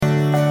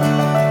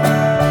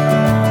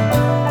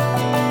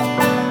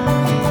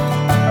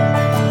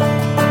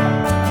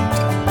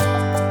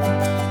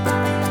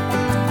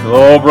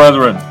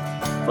brethren.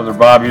 Brother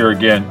Bob here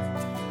again.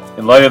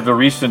 In light of the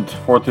recent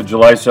 4th of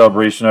July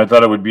celebration, I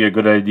thought it would be a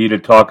good idea to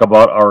talk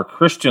about our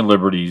Christian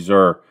liberties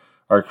or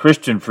our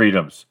Christian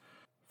freedoms.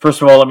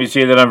 First of all, let me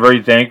say that I'm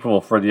very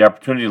thankful for the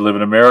opportunity to live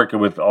in America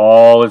with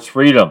all its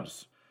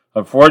freedoms.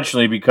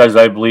 Unfortunately, because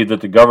I believe that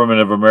the government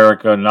of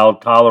America now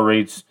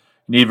tolerates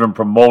and even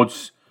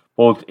promotes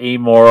both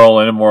amoral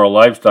and immoral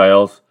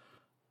lifestyles,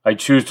 I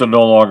choose to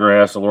no longer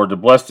ask the Lord to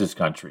bless this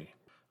country.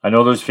 I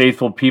know there's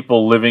faithful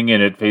people living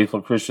in it,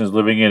 faithful Christians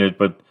living in it,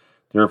 but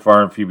they're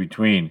far and few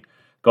between.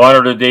 Gone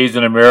are the days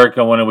in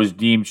America when it was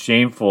deemed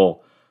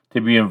shameful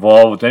to be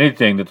involved with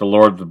anything that the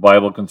Lord of the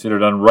Bible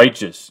considered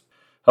unrighteous.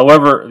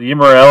 However, the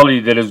immorality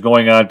that is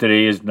going on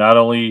today is not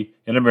only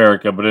in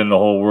America, but in the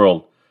whole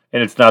world,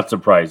 and it's not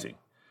surprising.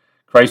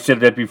 Christ said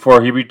that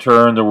before he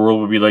returned, the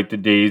world would be like the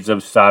days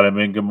of Sodom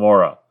and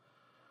Gomorrah.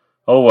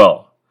 Oh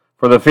well,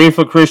 for the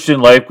faithful Christian,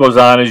 life goes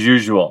on as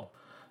usual.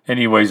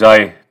 Anyways,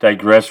 I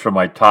digress from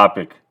my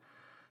topic.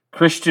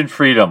 Christian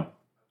freedom.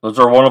 Those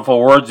are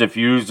wonderful words if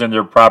used in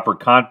their proper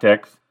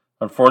context.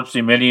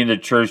 Unfortunately, many in the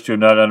church do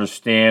not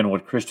understand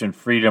what Christian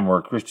freedom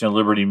or Christian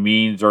liberty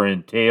means or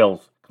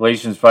entails.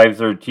 Galatians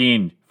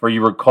 5:13, for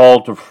you were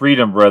called to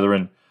freedom,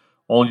 brethren,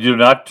 only do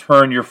not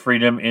turn your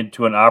freedom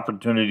into an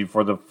opportunity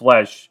for the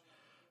flesh,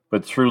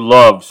 but through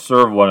love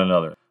serve one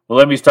another. Well,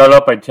 let me start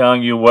off by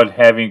telling you what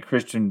having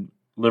Christian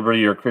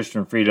liberty or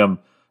Christian freedom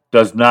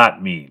does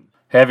not mean.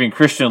 Having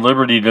Christian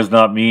liberty does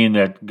not mean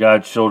that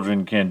God's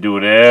children can do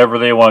whatever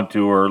they want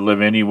to or live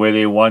any way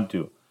they want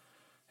to.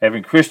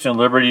 Having Christian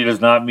liberty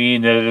does not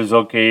mean that it is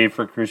okay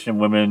for Christian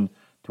women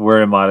to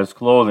wear immodest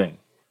clothing.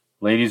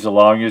 Ladies,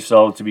 allowing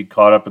yourselves to be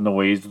caught up in the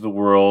ways of the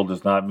world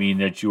does not mean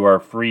that you are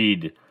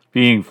freed.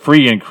 Being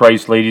free in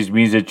Christ, ladies,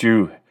 means that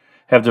you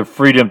have the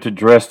freedom to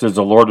dress as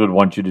the Lord would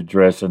want you to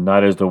dress and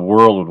not as the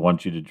world would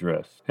want you to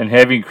dress. And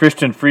having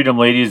Christian freedom,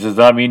 ladies, does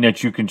not mean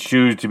that you can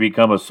choose to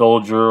become a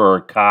soldier or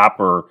a cop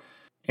or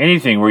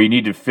anything where you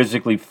need to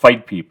physically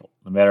fight people,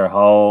 no matter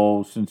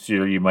how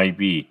sincere you might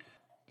be.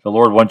 The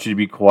Lord wants you to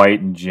be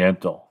quiet and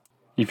gentle.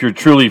 If you're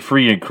truly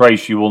free in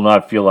Christ, you will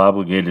not feel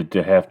obligated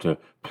to have to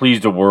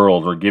please the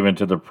world or give in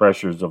to the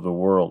pressures of the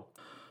world.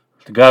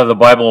 The God of the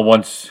Bible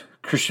wants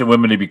Christian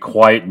women to be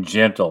quiet and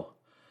gentle,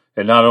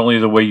 and not only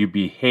the way you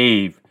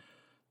behave,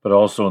 but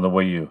also in the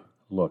way you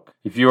look.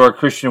 If you are a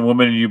Christian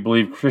woman and you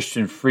believe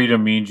Christian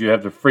freedom means you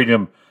have the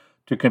freedom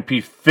to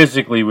compete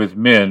physically with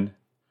men,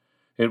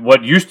 in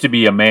what used to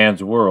be a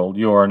man's world,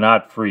 you are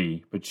not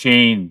free, but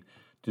chained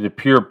to the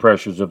peer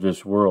pressures of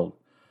this world.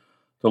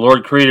 The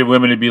Lord created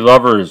women to be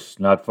lovers,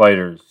 not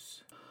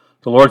fighters.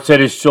 The Lord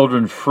set his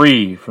children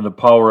free from the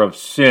power of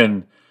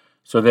sin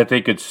so that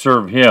they could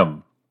serve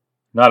him,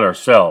 not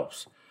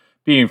ourselves.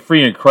 Being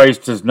free in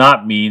Christ does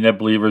not mean that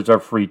believers are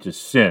free to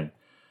sin.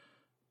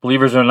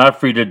 Believers are not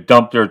free to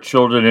dump their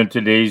children in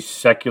today's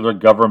secular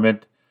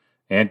government,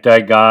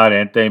 anti-God,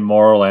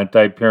 anti-moral,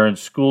 anti-parent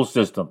school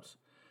systems.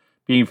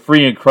 Being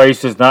free in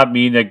Christ does not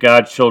mean that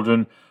God's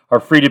children are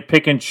free to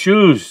pick and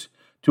choose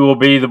to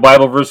obey the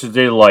Bible verses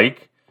they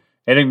like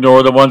and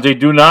ignore the ones they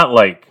do not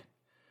like.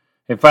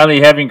 And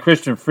finally, having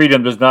Christian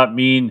freedom does not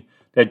mean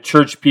that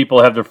church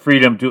people have the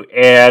freedom to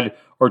add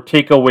or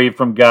take away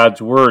from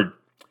God's word.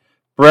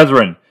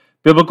 Brethren,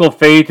 biblical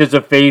faith is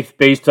a faith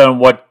based on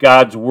what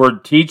God's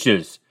word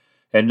teaches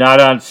and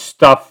not on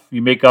stuff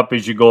you make up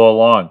as you go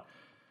along.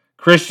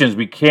 Christians,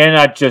 we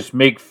cannot just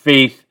make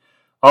faith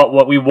out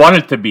what we want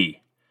it to be.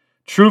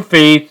 True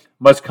faith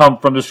must come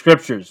from the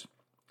Scriptures.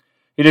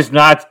 It is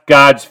not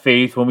God's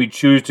faith when we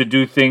choose to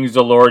do things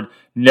the Lord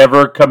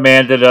never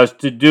commanded us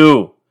to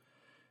do.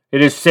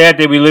 It is sad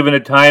that we live in a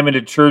time in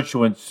the church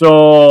when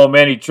so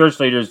many church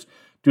leaders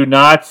do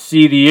not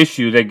see the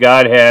issue that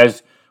God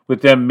has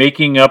with them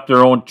making up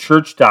their own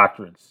church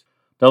doctrines.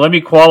 Now let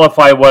me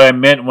qualify what I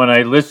meant when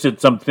I listed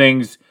some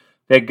things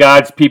that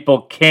God's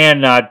people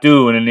cannot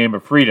do in the name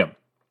of freedom.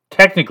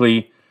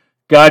 Technically,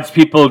 God's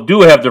people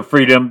do have the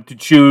freedom to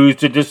choose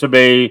to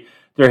disobey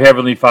their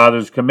Heavenly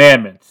Father's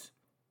commandments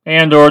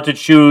and or to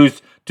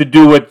choose to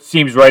do what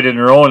seems right in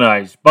their own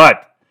eyes.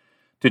 But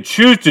to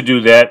choose to do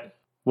that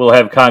will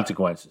have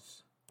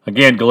consequences.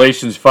 Again,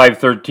 Galatians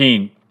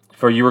 5:13,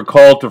 for you were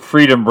called to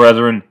freedom,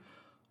 brethren.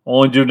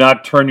 Only do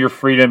not turn your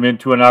freedom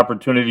into an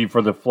opportunity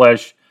for the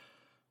flesh,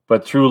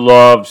 but through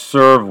love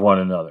serve one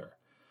another.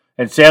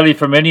 And sadly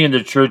for many in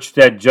the church,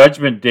 that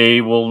judgment day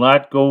will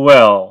not go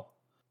well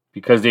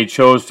because they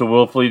chose to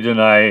willfully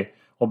deny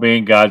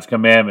obeying God's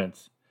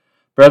commandments.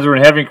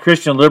 Brethren, having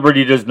Christian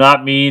liberty does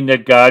not mean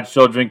that God's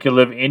children can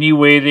live any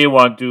way they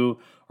want to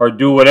or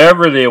do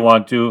whatever they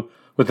want to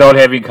without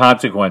having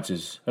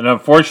consequences. And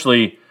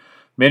unfortunately,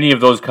 many of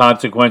those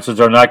consequences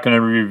are not going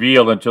to be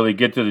revealed until they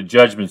get to the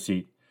judgment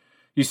seat.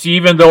 You see,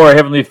 even though our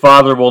Heavenly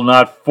Father will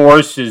not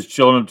force his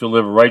children to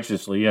live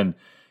righteously, and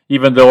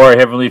even though our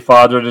Heavenly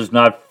Father does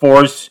not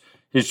force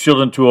his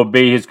children to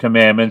obey his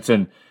commandments,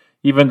 and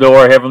even though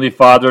our Heavenly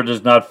Father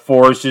does not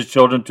force his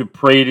children to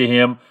pray to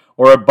him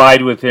or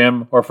abide with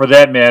him, or for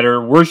that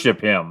matter, worship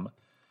him,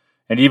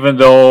 And even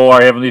though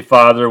our Heavenly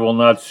Father will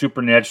not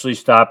supernaturally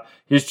stop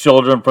His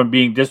children from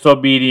being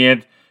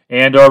disobedient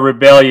and or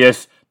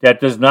rebellious, that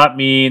does not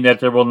mean that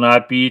there will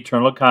not be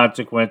eternal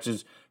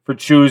consequences for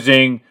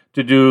choosing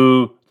to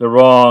do the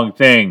wrong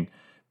thing.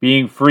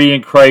 Being free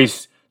in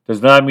Christ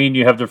does not mean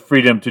you have the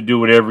freedom to do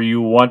whatever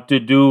you want to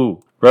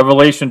do.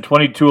 Revelation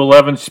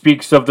 22:11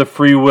 speaks of the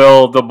free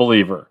will of the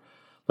believer.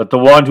 Let the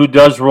one who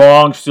does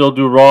wrong still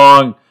do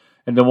wrong,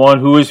 and the one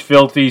who is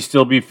filthy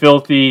still be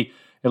filthy,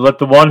 and let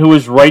the one who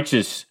is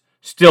righteous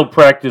still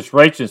practice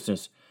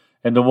righteousness,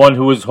 and the one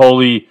who is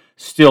holy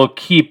still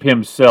keep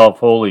himself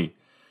holy.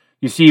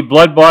 You see,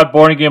 blood-bought,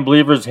 born-again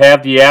believers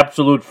have the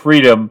absolute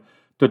freedom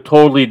to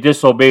totally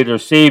disobey their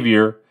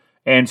Savior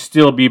and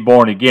still be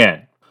born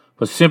again.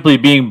 But simply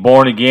being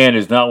born again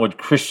is not what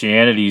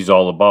Christianity is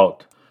all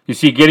about. You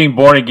see, getting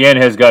born again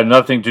has got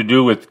nothing to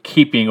do with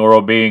keeping or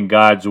obeying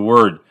God's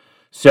word.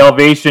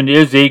 Salvation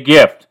is a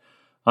gift.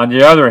 On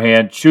the other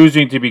hand,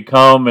 choosing to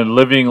become and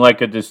living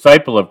like a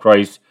disciple of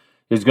Christ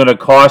is going to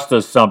cost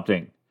us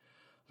something.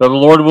 The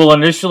Lord will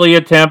initially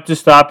attempt to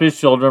stop His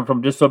children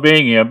from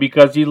disobeying Him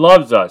because He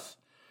loves us.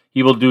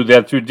 He will do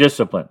that through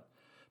discipline.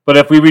 But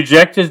if we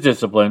reject His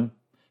discipline,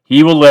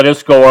 He will let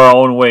us go our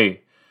own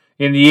way.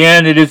 In the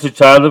end, it is the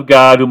child of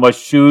God who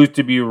must choose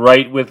to be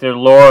right with their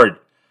Lord.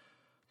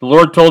 The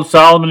Lord told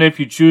Solomon, if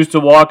you choose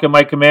to walk in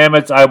my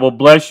commandments, I will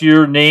bless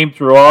your name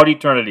throughout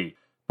eternity.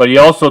 But He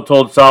also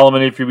told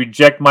Solomon, if you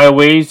reject my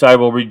ways, I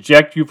will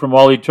reject you from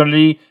all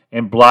eternity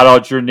and blot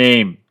out your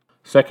name.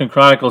 2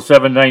 Chronicles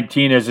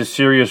 7:19 is a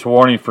serious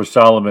warning for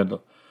Solomon. The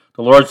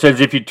Lord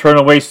says, if you turn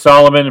away,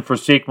 Solomon, and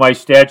forsake my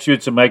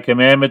statutes and my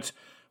commandments,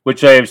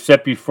 which I have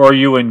set before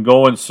you, and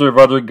go and serve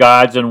other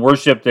gods and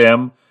worship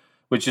them,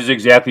 which is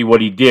exactly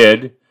what he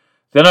did,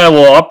 then I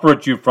will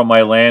uproot you from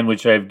my land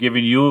which I have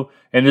given you,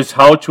 and this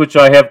house which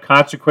I have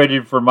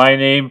consecrated for my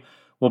name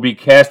will be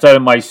cast out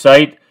of my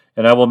sight,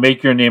 and I will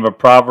make your name a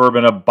proverb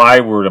and a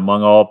byword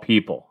among all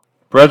people.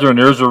 Brethren,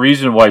 there's a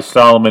reason why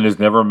Solomon is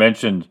never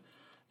mentioned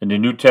in the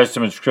New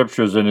Testament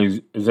scriptures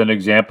as an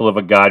example of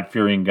a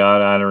God-fearing,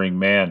 God-honoring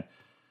man.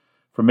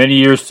 For many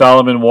years,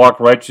 Solomon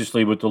walked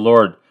righteously with the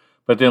Lord,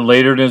 but then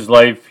later in his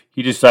life,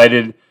 he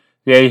decided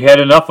that he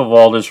had enough of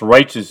all this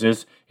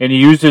righteousness, and he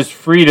used his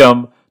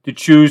freedom to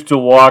choose to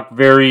walk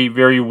very,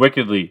 very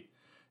wickedly,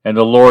 and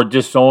the Lord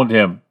disowned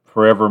him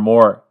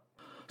forevermore.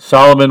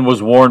 Solomon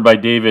was warned by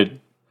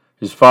David,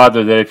 his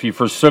father, that if he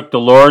forsook the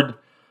Lord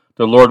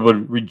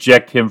would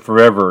reject him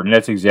forever, and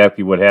that's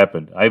exactly what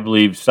happened. I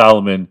believe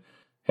Solomon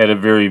had a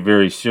very,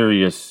 very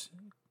serious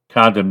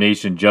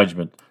condemnation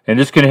judgment. And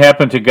this can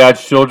happen to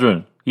God's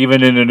children,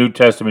 even in the New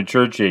Testament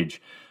church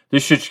age.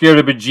 This should scare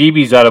the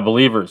bejeebies out of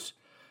believers.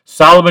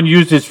 Solomon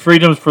used his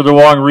freedoms for the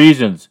wrong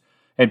reasons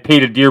and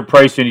paid a dear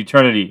price in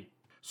eternity.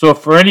 So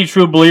for any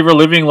true believer,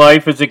 living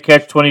life is a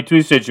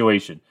catch-22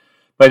 situation.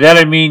 By that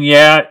I mean,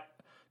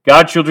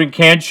 God's children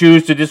can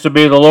choose to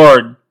disobey the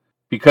Lord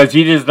because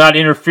He does not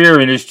interfere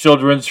in His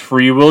children's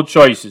free will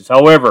choices.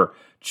 However,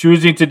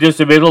 choosing to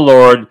disobey the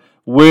Lord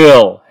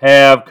will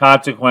have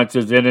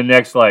consequences in the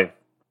next life.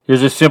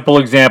 Here's a simple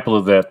example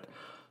of that.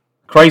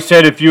 Christ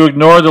said, if you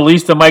ignore the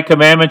least of my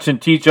commandments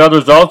and teach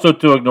others also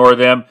to ignore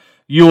them,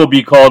 you will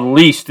be called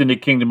least in the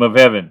kingdom of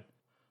heaven.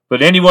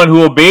 But anyone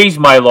who obeys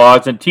my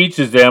laws and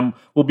teaches them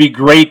will be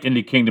great in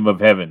the kingdom of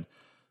heaven.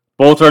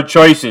 Both are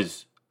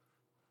choices.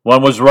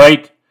 One was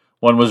right,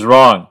 one was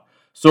wrong.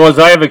 So as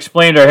I have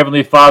explained, our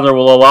Heavenly Father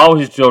will allow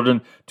His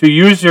children to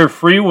use their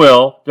free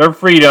will, their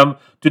freedom,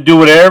 to do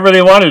whatever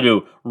they want to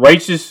do,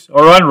 righteous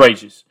or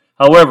unrighteous.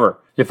 However,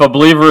 if a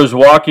believer is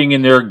walking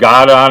in their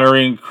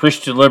God-honoring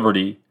Christian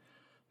liberty,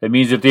 that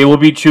means that they will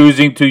be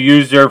choosing to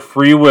use their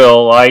free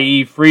will,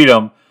 i.e.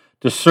 freedom,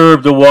 to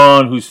serve the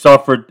one who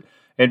suffered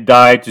and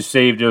died to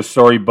save their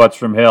sorry butts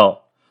from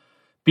hell.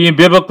 Being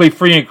biblically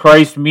free in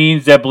Christ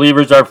means that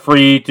believers are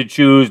free to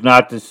choose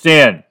not to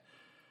sin.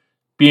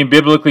 Being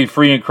biblically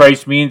free in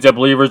Christ means that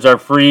believers are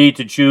free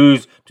to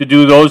choose to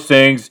do those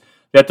things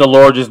that the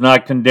Lord does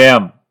not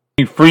condemn.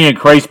 Being free in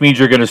Christ means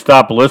you're going to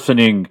stop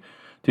listening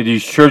to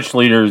these church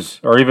leaders,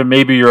 or even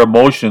maybe your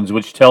emotions,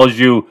 which tells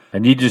you, I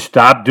need to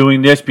stop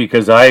doing this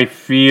because I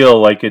feel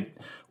like it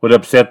would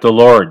upset the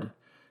Lord.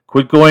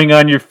 Quit going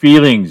on your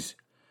feelings.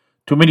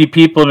 Too many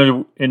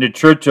people in the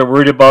church are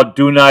worried about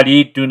do not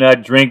eat, do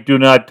not drink, do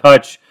not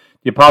touch.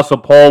 The Apostle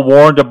Paul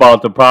warned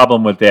about the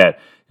problem with that.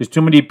 Because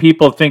too many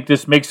people think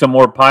this makes them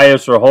more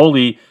pious or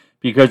holy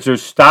because they're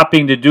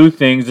stopping to do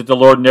things that the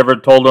Lord never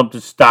told them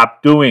to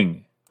stop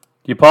doing.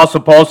 The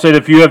Apostle Paul said,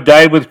 if you have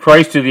died with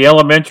Christ to the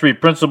elementary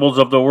principles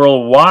of the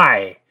world,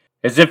 why?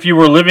 As if you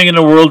were living in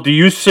the world, do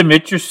you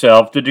submit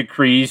yourself to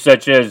decrees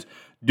such as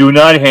do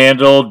not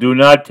handle, do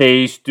not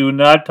taste, do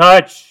not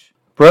touch?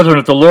 Brethren,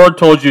 if the Lord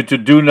told you to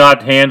do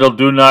not handle,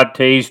 do not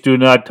taste, do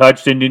not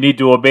touch, then you need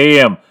to obey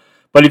Him.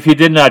 But if He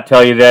did not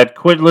tell you that,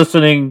 quit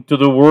listening to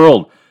the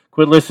world.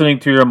 Quit listening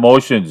to your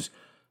emotions.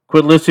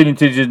 Quit listening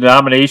to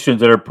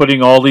denominations that are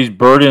putting all these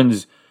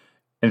burdens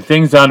and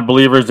things on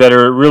believers that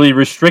are really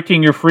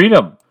restricting your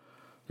freedom.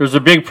 There's a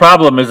big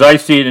problem, as I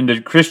see it, in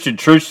the Christian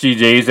church these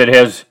days that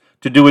has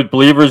to do with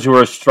believers who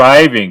are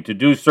striving to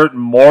do certain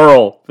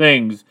moral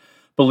things,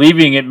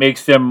 believing it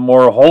makes them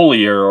more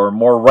holier or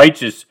more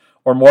righteous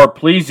or more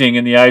pleasing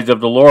in the eyes of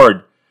the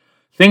Lord.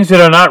 Things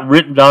that are not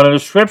written down in the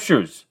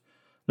Scriptures.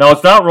 Now,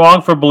 it's not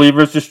wrong for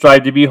believers to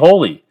strive to be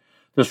holy.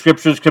 The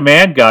Scriptures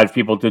command God's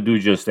people to do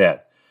just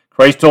that.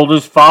 Christ told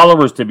his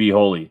followers to be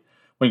holy.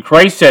 When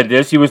Christ said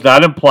this, he was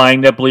not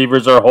implying that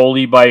believers are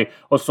holy by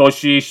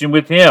association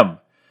with him.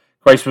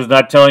 Christ was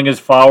not telling his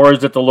followers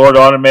that the Lord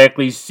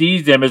automatically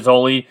sees them as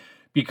holy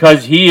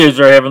because he is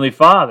their heavenly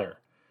Father.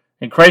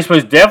 And Christ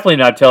was definitely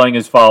not telling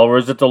his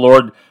followers that the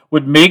Lord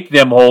would make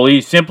them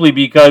holy simply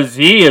because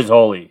he is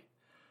holy.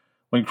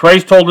 When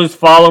Christ told his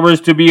followers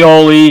to be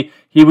holy,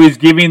 he was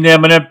giving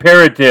them an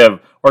imperative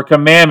or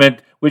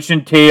commandment which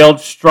entailed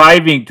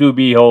striving to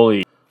be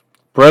holy.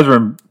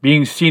 Brethren,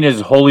 being seen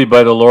as holy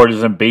by the Lord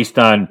isn't based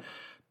on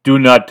do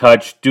not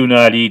touch, do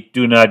not eat,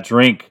 do not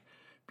drink.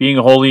 Being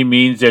holy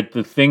means that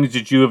the things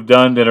that you have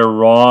done that are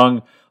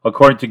wrong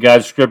according to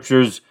God's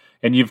Scriptures,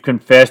 and you've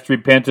confessed,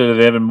 repented of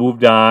them, and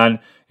moved on,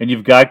 and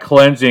you've got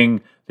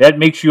cleansing, that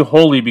makes you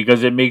holy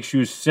because it makes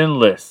you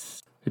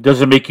sinless. It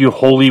doesn't make you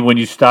holy when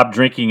you stop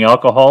drinking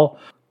alcohol.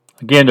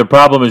 Again, the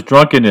problem is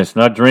drunkenness,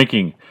 not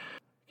drinking.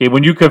 Okay,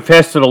 when you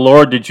confess to the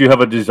Lord that you have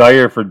a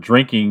desire for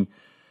drinking,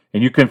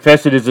 and you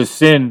confess it as a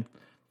sin,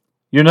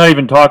 you're not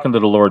even talking to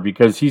the Lord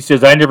because he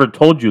says, I never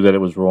told you that it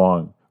was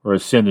wrong or a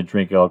sin to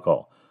drink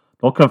alcohol.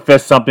 Don't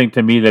confess something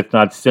to me that's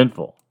not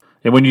sinful.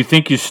 And when you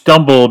think you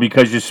stumble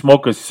because you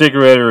smoke a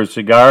cigarette or a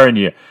cigar and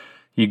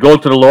you go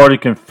to the Lord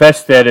and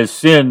confess that as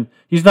sin,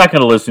 he's not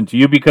going to listen to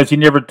you because he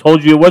never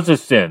told you it was a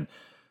sin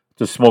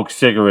to smoke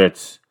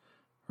cigarettes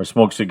or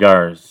smoke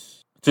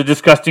cigars. It's a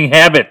disgusting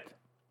habit,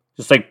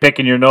 just like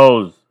picking your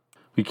nose.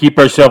 We keep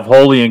ourselves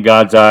holy in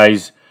God's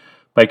eyes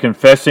by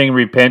confessing,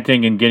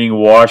 repenting, and getting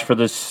washed for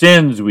the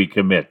sins we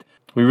commit.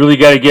 We really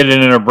got to get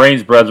it in our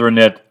brains, brethren,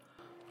 that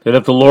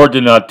if the Lord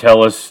did not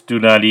tell us, do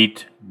not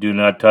eat, do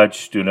not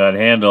touch, do not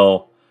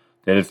handle,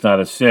 that it's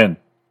not a sin.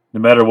 No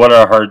matter what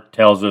our heart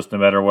tells us, no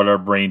matter what our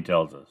brain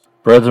tells us.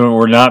 Brethren,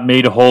 we're not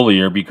made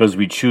holier because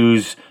we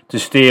choose to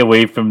stay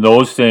away from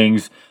those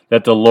things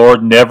that the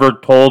Lord never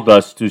told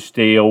us to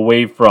stay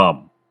away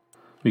from.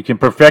 We can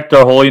perfect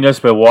our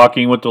holiness by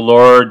walking with the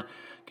Lord,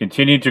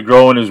 continue to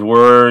grow in his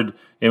word,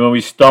 and when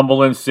we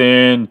stumble in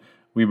sin,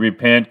 we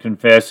repent,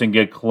 confess, and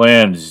get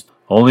cleansed.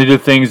 Only the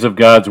things of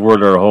God's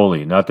word are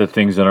holy, not the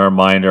things in our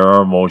mind or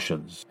our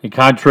emotions. And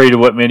contrary to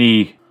what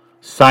many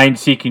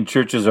sign-seeking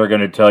churches are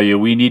going to tell you,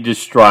 we need to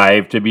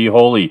strive to be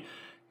holy.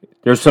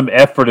 There's some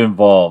effort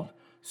involved.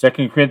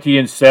 2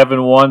 Corinthians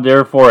 7:1,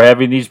 therefore,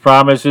 having these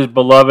promises,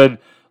 beloved,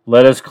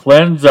 let us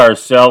cleanse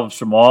ourselves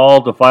from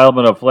all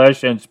defilement of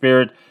flesh and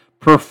spirit,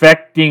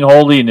 perfecting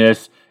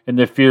holiness in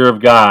the fear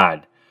of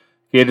God.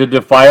 Okay, the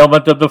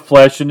defilement of the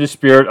flesh and the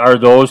spirit are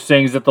those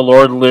things that the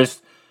Lord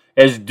lists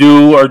as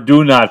do or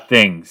do not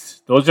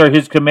things. Those are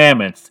his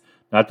commandments,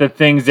 not the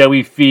things that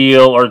we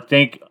feel or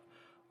think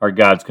are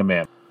God's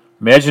commandments.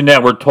 Imagine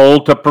that we're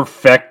told to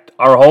perfect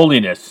our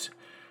holiness.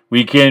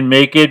 We can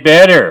make it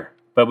better,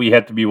 but we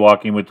have to be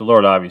walking with the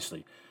Lord,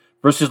 obviously.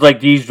 Verses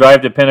like these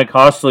drive the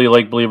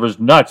Pentecostally-like believers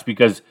nuts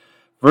because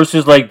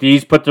verses like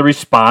these put the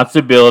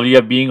responsibility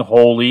of being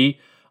holy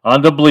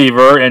on the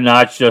believer and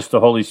not just the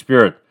Holy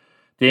Spirit.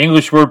 The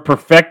English word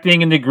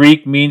perfecting in the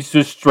Greek means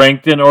to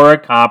strengthen or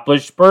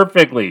accomplish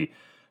perfectly.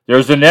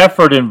 There's an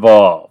effort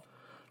involved.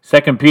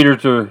 2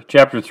 Peter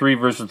chapter 3,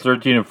 verses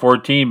 13 and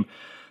 14.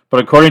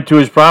 But according to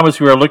his promise,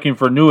 we are looking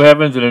for new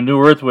heavens and a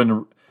new earth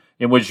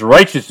in which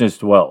righteousness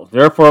dwells.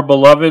 Therefore,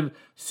 beloved,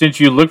 since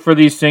you look for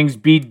these things,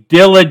 be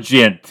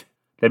diligent.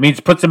 That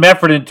means put some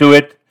effort into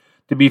it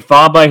to be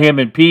found by him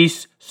in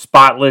peace,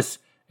 spotless,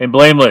 and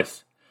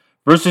blameless.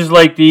 Verses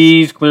like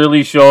these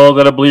clearly show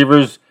that a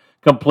believer's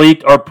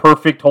complete or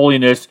perfect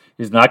holiness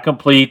is not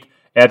complete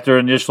at their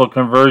initial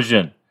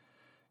conversion.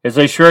 As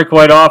I share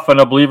quite often,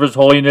 a believer's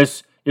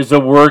holiness is a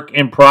work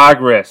in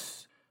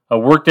progress, a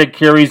work that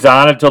carries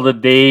on until the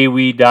day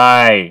we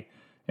die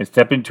and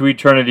step into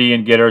eternity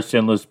and get our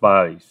sinless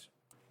bodies.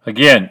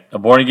 Again, a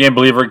born-again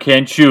believer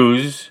can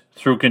choose,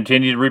 through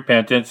continued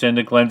repentance and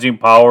the cleansing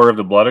power of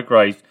the blood of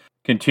Christ,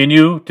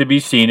 continue to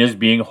be seen as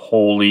being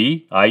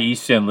holy, i.e.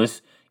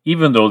 sinless,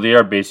 even though they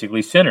are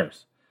basically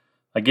sinners.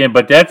 Again,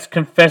 but that's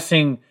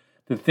confessing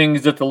the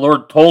things that the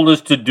Lord told us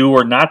to do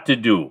or not to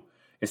do.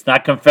 It's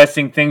not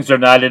confessing things that are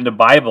not in the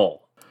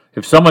Bible.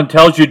 If someone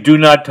tells you do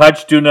not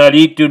touch, do not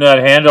eat, do not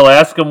handle,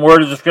 ask them where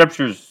does the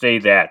Scriptures say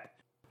that.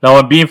 Now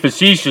I'm being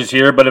facetious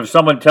here, but if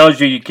someone tells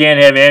you you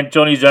can't have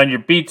anchovies on your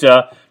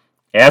pizza,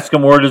 ask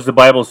them where does the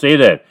Bible say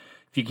that.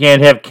 If you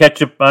can't have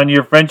ketchup on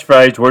your French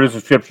fries, where does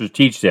the Scriptures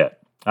teach that?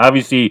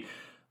 Obviously,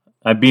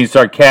 I'm being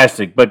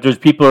sarcastic, but there's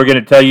people who are going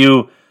to tell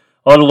you,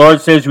 oh, the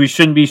Lord says we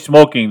shouldn't be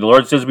smoking. The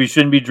Lord says we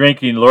shouldn't be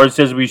drinking. The Lord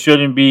says we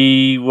shouldn't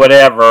be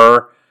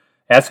whatever.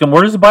 Ask them,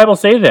 where does the Bible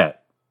say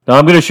that? Now,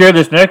 I'm going to share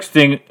this next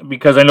thing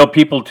because I know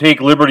people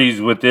take liberties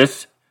with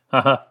this.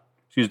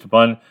 Excuse the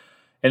pun.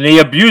 And they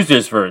abuse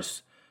this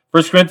verse.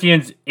 1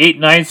 Corinthians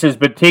 8:9 says,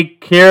 but take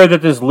care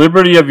that this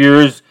liberty of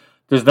yours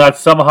does not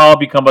somehow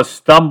become a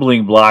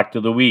stumbling block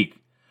to the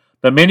weak.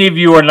 Now, many of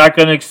you are not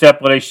going to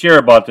accept what I share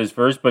about this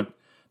verse, but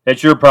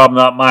that's your problem,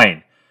 not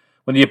mine.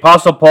 When the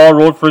Apostle Paul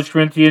wrote 1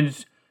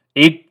 Corinthians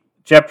 8,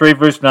 chapter 8,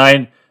 verse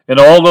 9, and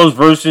all those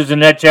verses in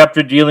that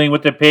chapter dealing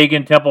with the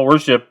pagan temple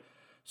worship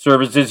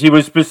services, he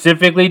was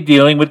specifically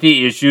dealing with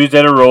the issues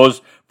that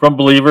arose from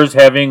believers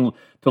having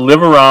to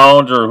live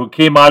around or who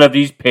came out of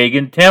these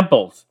pagan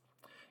temples.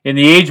 In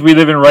the age we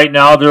live in right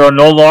now, there are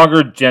no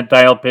longer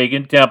Gentile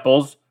pagan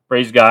temples,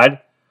 praise God.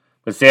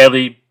 But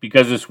sadly,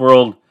 because this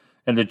world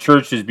and the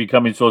church is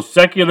becoming so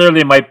secular,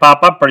 they might pop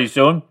up pretty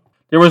soon.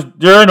 There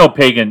are no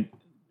pagan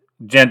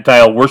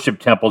Gentile worship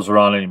temples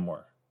around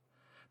anymore.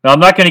 Now, I'm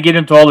not going to get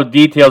into all the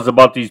details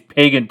about these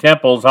pagan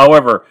temples.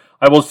 However,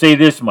 I will say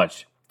this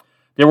much.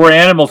 There were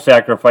animal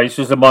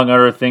sacrifices, among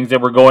other things,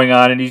 that were going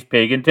on in these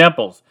pagan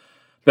temples.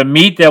 The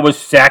meat that was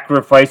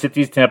sacrificed at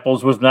these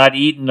temples was not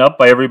eaten up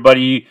by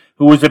everybody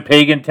who was a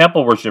pagan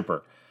temple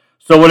worshiper.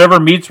 So whatever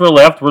meats were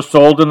left were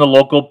sold in the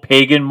local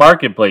pagan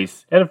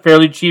marketplace at a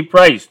fairly cheap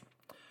price.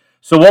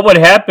 So what would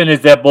happen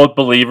is that both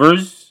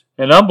believers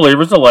and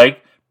unbelievers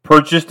alike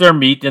purchased their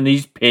meat in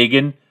these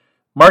pagan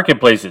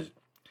marketplaces.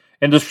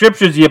 In the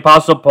scriptures, the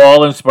Apostle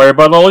Paul, inspired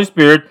by the Holy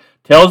Spirit,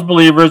 tells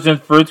believers in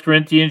 1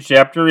 Corinthians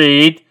chapter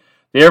 8,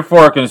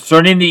 therefore,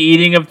 concerning the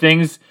eating of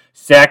things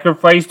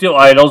sacrificed to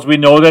idols, we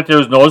know that there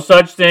is no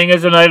such thing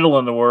as an idol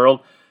in the world,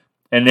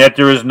 and that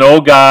there is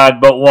no God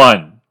but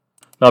one.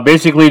 Now,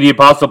 basically, the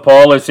Apostle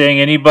Paul is saying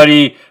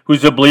anybody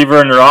who's a believer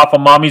and they're off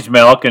of mommy's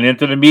milk and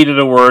into the meat of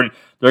the word,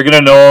 they're going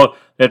to know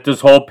that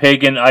this whole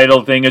pagan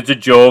idol thing is a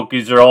joke.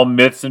 These are all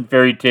myths and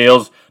fairy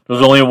tales.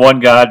 There's only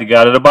one God, the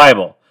God of the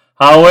Bible.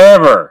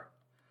 However,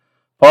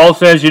 Paul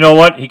says, you know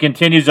what? He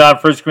continues on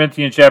 1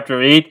 Corinthians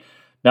chapter 8.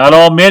 Not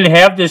all men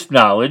have this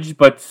knowledge,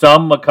 but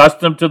some,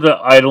 accustomed to the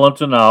idol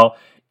until now,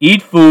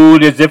 eat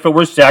food as if it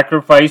were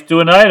sacrificed to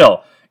an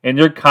idol, and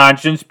their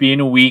conscience,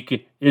 being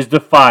weak, is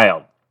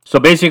defiled. So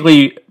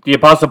basically, the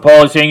Apostle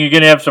Paul is saying you're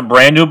going to have some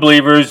brand new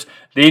believers.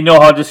 They know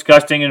how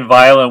disgusting and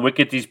vile and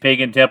wicked these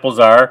pagan temples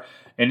are,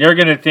 and they're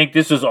going to think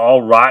this is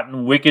all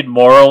rotten, wicked,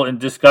 moral, and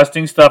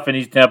disgusting stuff in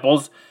these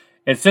temples.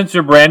 And since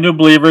they're brand new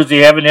believers, they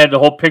haven't had the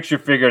whole picture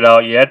figured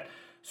out yet.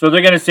 So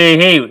they're going to say,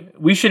 hey,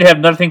 we should have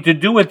nothing to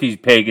do with these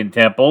pagan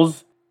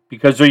temples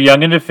because they're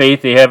young in the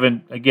faith. They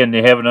haven't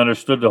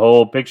understood the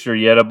whole picture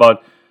yet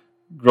about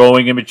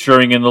growing and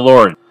maturing in the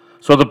Lord.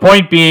 So the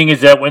point being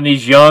is that when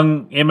these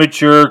young,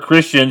 immature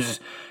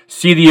Christians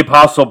see the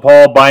Apostle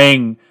Paul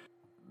buying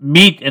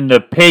meat in the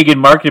pagan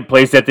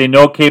marketplace that they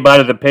know came out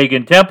of the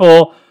pagan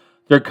temple,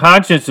 their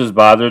conscience is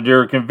bothered.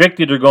 They're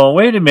convicted. They're going,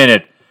 wait a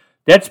minute,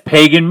 that's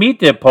pagan meat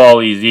that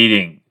Paul is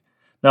eating.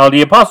 Now,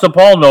 the Apostle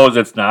Paul knows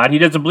it's not. He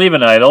doesn't believe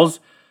in idols,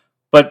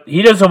 but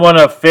he doesn't want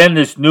to offend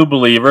this new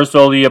believer.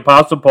 So the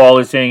Apostle Paul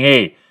is saying,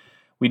 hey,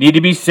 we need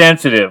to be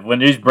sensitive. When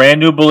these brand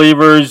new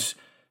believers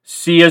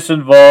see us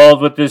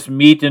involved with this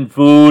meat and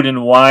food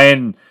and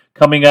wine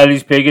coming out of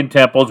these pagan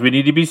temples, we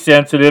need to be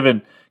sensitive,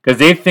 and because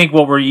they think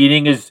what we're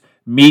eating is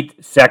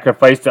meat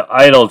sacrificed to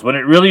idols, when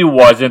it really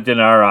wasn't in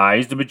our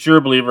eyes. The mature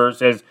believer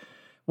says,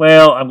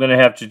 well, I'm going to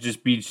have to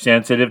just be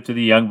sensitive to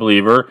the young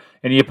believer.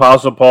 And the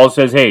Apostle Paul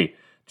says, hey,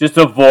 just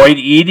avoid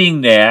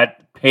eating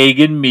that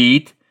pagan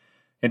meat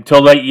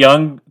until that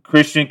young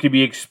Christian can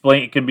be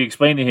explained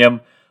to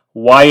him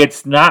why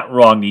it's not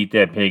wrong to eat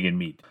that pagan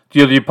meat.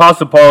 So the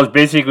Apostle Paul is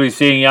basically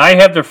saying, I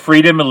have the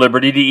freedom and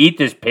liberty to eat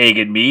this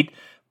pagan meat,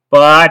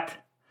 but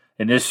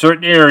in this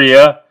certain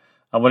area,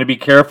 I want to be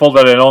careful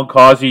that I don't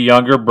cause a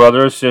younger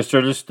brother or sister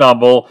to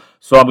stumble,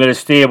 so I'm going to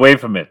stay away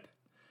from it.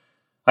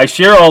 I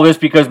share all this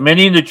because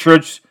many in the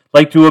church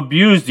like to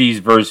abuse these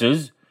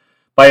verses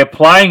by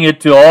applying it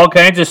to all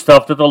kinds of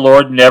stuff that the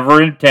Lord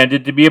never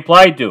intended to be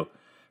applied to.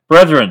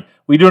 Brethren,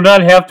 we do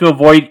not have to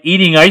avoid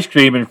eating ice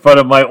cream in front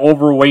of my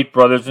overweight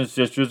brothers and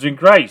sisters in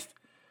Christ.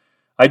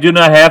 I do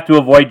not have to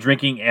avoid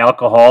drinking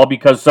alcohol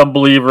because some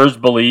believers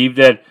believe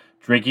that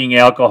drinking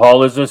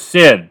alcohol is a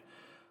sin.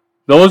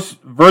 Those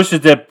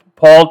verses that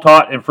Paul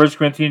taught in 1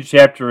 Corinthians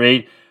chapter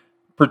 8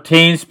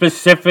 pertain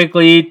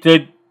specifically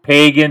to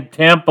pagan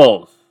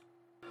temples.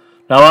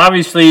 Now,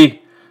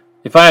 obviously,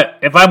 if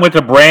I'm with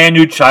a brand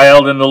new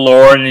child in the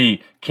Lord and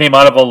he came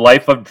out of a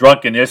life of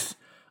drunkenness,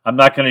 I'm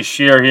not going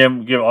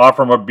to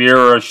offer him a beer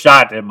or a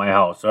shot at my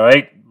house, all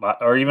right?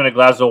 Or even a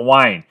glass of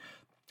wine.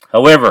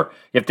 However,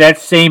 if that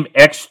same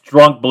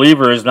ex-drunk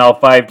believer is now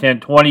 5, 10,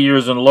 20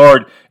 years in the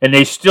Lord and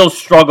they still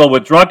struggle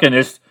with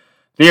drunkenness,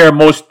 they are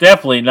most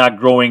definitely not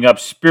growing up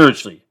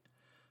spiritually.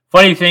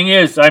 Funny thing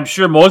is, I'm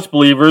sure most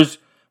believers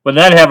would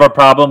not have a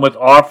problem with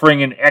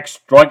offering an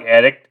ex-drug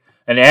addict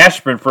an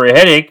aspirin for a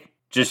headache.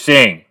 Just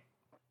saying.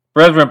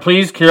 Brethren,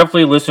 please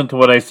carefully listen to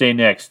what I say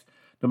next.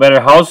 No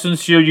matter how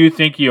sincere you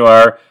think you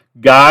are,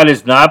 God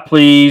is not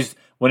pleased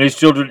when His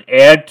children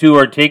add to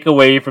or take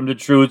away from the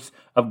truths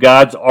of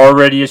God's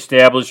already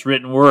established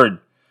written word.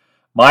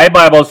 My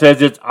Bible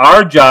says it's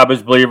our job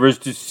as believers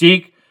to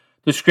seek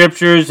the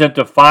Scriptures and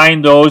to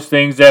find those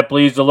things that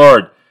please the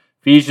Lord.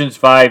 Ephesians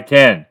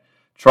 5:10.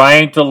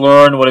 Trying to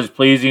learn what is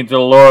pleasing to the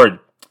Lord.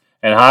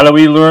 And how do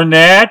we learn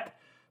that?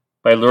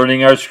 by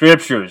learning our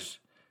scriptures.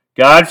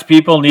 God's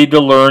people need to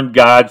learn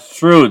God's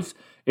truths.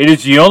 It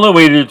is the only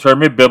way to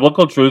determine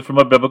biblical truth from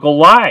a biblical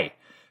lie.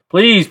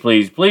 Please,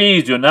 please,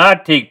 please do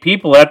not take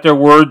people at their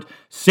word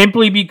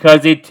simply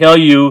because they tell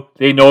you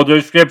they know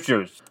their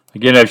scriptures.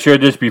 Again, I've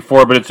shared this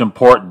before, but it's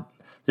important.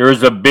 There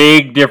is a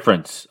big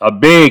difference,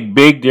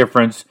 big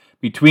difference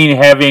between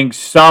having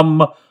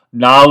some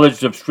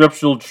knowledge of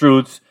scriptural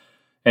truths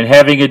and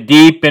having a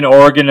deep and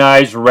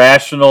organized,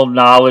 rational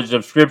knowledge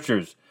of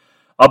scriptures.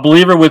 A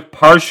believer with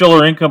partial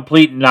or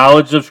incomplete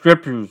knowledge of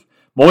scriptures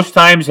most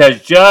times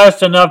has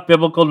just enough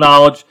biblical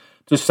knowledge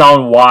to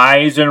sound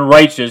wise and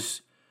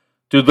righteous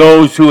to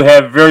those who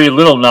have very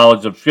little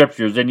knowledge of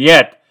scriptures. And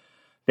yet,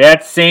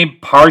 that same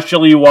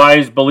partially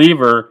wise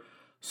believer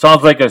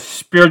sounds like a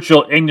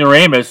spiritual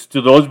ignoramus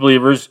to those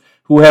believers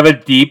who have a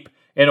deep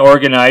and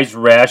organized,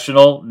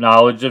 rational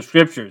knowledge of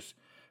scriptures.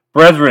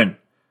 Brethren,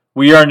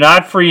 we are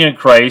not free in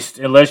Christ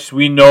unless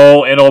we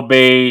know and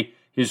obey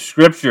his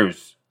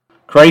scriptures.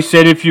 Christ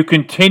said, if you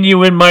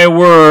continue in my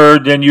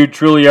word, then you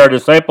truly are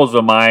disciples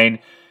of mine,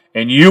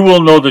 and you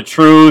will know the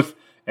truth,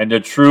 and the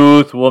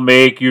truth will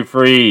make you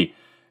free.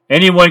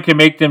 Anyone can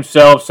make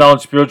themselves sound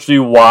spiritually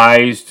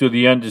wise to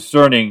the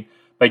undiscerning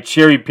by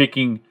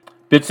cherry-picking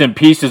bits and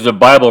pieces of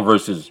Bible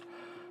verses.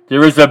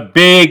 There is a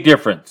big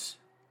difference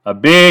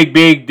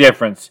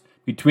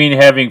between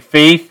having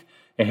faith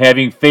and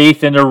having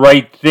faith in the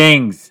right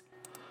things.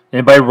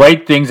 And by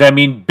right things, I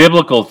mean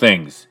biblical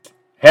things.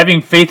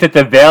 Having faith that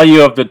the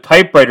value of the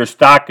typewriter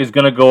stock is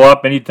going to go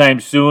up anytime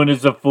soon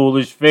is a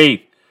foolish faith.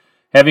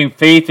 Having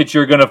faith that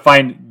you're going to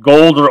find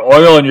gold or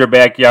oil in your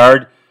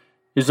backyard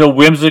is a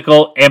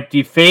whimsical,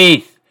 empty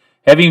faith.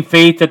 Having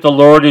faith that the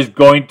Lord is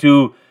going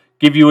to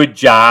give you a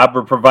job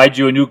or provide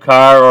you a new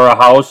car or a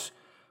house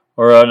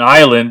or an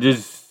island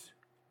is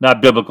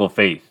not biblical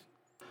faith.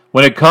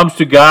 When it comes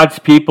to God's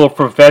people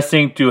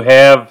professing to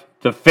have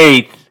the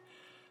faith,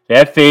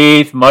 that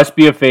faith must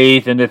be a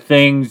faith in the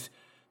things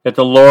that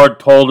the Lord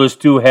told us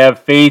to have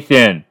faith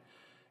in.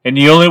 And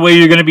the only way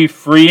you're going to be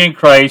free in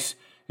Christ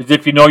is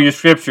if you know your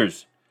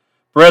scriptures.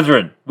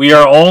 Brethren, we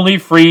are only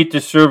free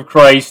to serve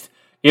Christ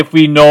if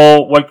we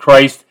know what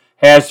Christ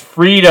has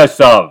freed us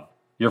of.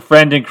 Your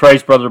friend in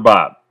Christ, Brother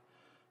Bob.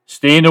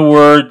 Stay in the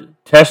Word,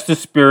 test the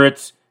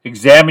spirits,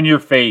 examine your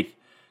faith,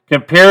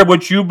 compare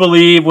what you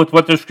believe with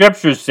what the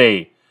scriptures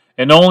say,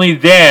 and only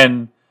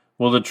then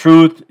will the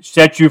truth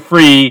set you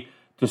free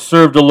to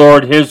serve the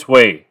Lord his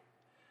way.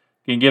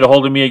 You can get a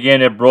hold of me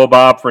again at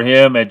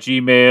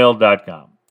brobobforhim@gmail.com.